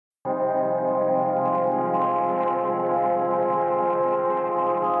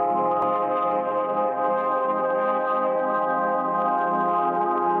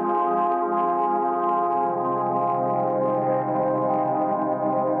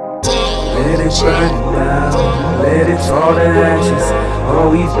let it burn down, let it fall to ashes. All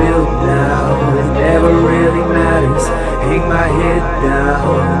we built now, it never really matters. Hang my head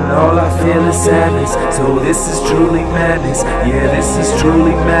down, and all I feel is sadness. So this is truly madness, yeah, this is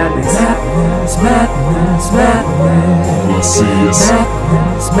truly madness. Madness, madness, madness.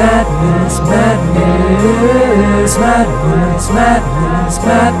 Madness, madness, madness. Madness, madness,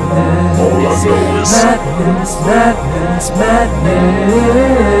 madness. All I know is madness, madness,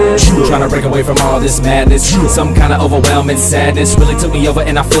 madness. Trying to break away from all this madness, some kind of overwhelming sadness really took me over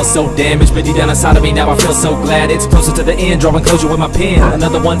and I feel so damaged. But deep down inside of me now I feel so glad it's closer to the end, drawing closure with my pen.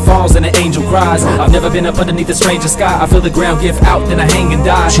 Another one falls and an angel cries. I've never been up underneath the stranger sky. I feel the ground give out, then I hang and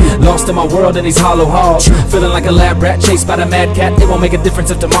die. Lost in my world in these hollow halls, feeling like a lab rat chased by the mad cat. It won't make a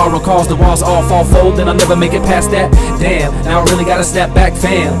difference if tomorrow calls. The walls all fall fold, then I'll never make it past that. Damn, now I really gotta snap back,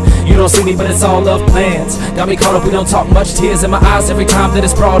 fam. You don't see me, but it's all love plans. Got me caught up, we don't talk much. Tears in my eyes every time that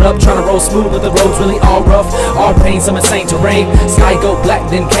it's brought up. Trying to roll smooth, but the road's really all rough. All pain, some insane terrain. Sky go black,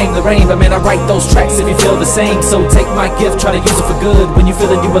 then came the rain. But man, I write those tracks if you feel the same. So take my gift, try to use it for good. When you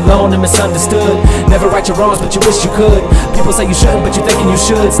feeling you alone and misunderstood, never right your wrongs, but you wish you could. People say you shouldn't, but you thinking you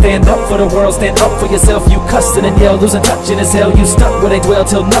should. Stand up for the world, stand up for yourself. You cussing and yell, losing touch in his hell. You stuck where they dwell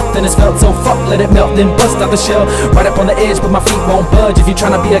till nothing is felt. So fuck, let it melt, then bust out the shell. Right up on the edge, but my feet won't budge. If you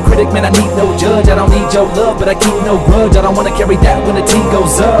tryna be a critic, man, I need no judge. I don't need your love, but I keep no grudge. I don't wanna carry that when the tea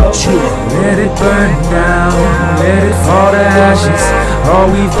goes up. Let it burn down, let it fall to ashes. All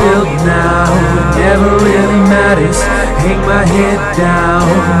we built now, it never really matters. Hang my head down,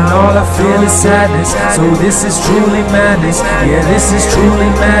 and all I feel is sadness. So this is truly madness, yeah, this is truly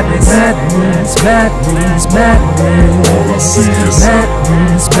madness. Madness, madness, madness. all I see is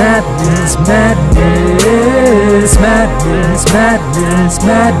Madness, madness, madness. Madness, madness,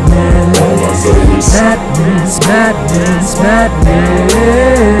 madness. all I know is Madness, madness,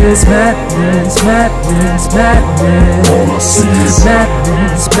 madness. Madness, madness, madness. all I see is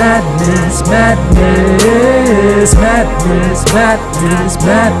Madness, madness, madness. Madness, madness,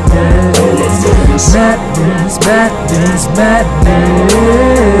 madness. all I know is Madness, madness, madness.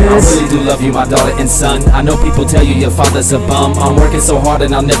 I really do love you, my daughter and son. I know people tell you your father's a bum. I'm working so hard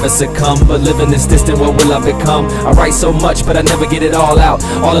and I'll never succumb. But living this distant, what will I become? I write so much, but I never get it all out.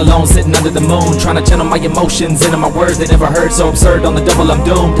 All alone, sitting under the moon, trying to channel my emotions into my words they never heard. So absurd, on the double I'm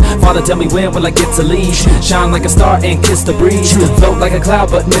doomed. Father, tell me when will I get to leave? Shine like a star and kiss the breeze. Float like a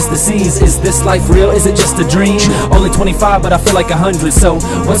cloud but miss the seas. Is this life real? Is it just a dream? Only 25 but I feel like 100. So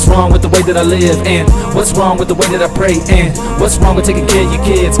what's wrong with the way that I live? And what's wrong with the way that I pray? And what's wrong with taking care of your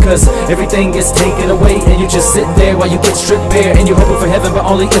kids? Cause everything gets taken away and you just sit there while you get stripped bare. And you're hoping for heaven but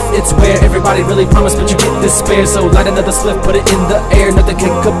only if it's where everybody really promised but you get despair. So light another spliff, put it in the air. Nothing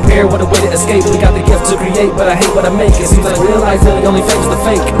can compare, what a way to escape. We got the gift to create but I hate what I make. It seems like real life really only favors the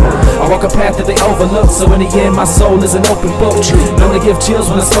fake. I walk a path that they overlook, so in the end my soul is an open book. Known to give chills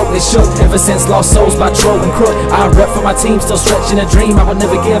when I spoke they shook. Ever since Lost Souls by TRO and Crook, I rep for my team, still stretching a dream. I would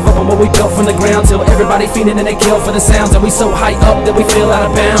never give up on what we built from the ground. Till everybody feeding and they kill for the sounds. And we so high up that we feel out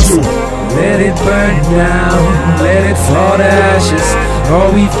of bounds. Let it burn down, let it fall to ashes.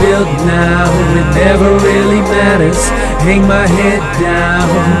 All we built now, it never really matters. Hang my head down,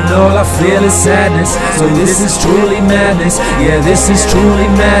 and all I feel is sadness. So this is truly madness, yeah, this is truly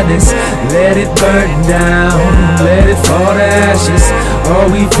madness. Let it burn down, let it fall to ashes. All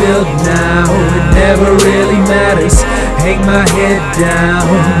we built now, it never really matters. Hang my head down,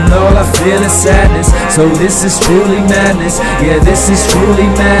 and all I feel is sadness. So this is truly madness, yeah, this is truly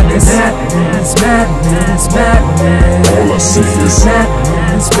madness. Madness, madness, madness. all I see is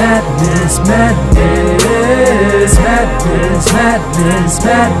Madness, madness, madness. Madness, madness,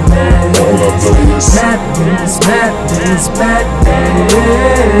 madness. all I know is Madness, madness,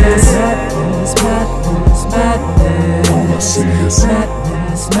 madness. Madness, madness, madness. all I see is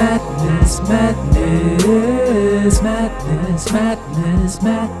Madness, madness, madness. Madness, madness,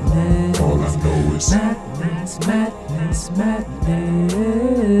 madness. all I know is Madness, madness,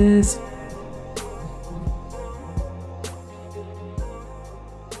 madness.